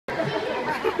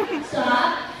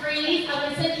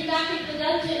send you back into the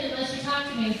dungeon unless you talk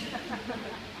to me.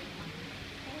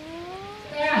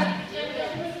 Clara,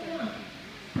 what's going on?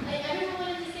 Everyone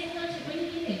wanted to say hello to you. What are you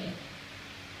eating?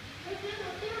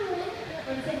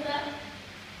 Want to say hello?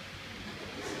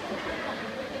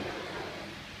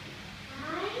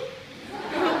 Hi.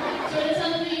 Do you want to tell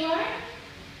them who you are?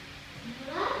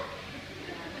 What?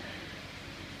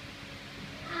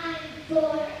 I'm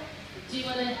 4. Do you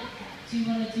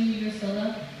want to do your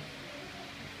solo?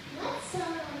 What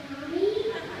solo, Mommy?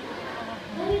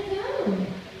 Let it go.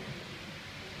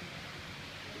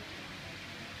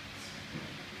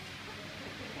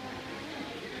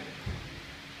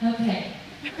 Okay,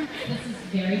 this is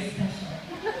very special.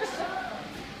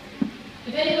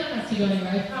 If anyone has to go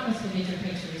anywhere, I promise we'll get your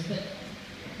pictures, but...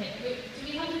 Okay, wait, do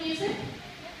we have the music?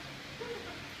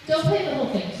 Don't play the whole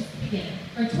thing, just the beginning.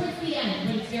 Or towards the end,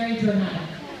 when it's very dramatic.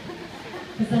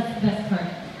 Because that's the best part.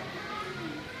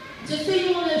 Just so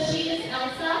you all know, she is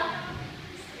Elsa.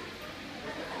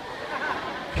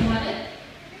 Got it?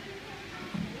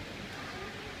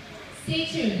 Stay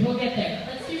tuned, we'll get there.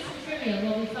 Let's do some trivia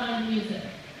while we find the music.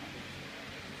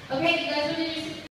 Okay, you guys want to do some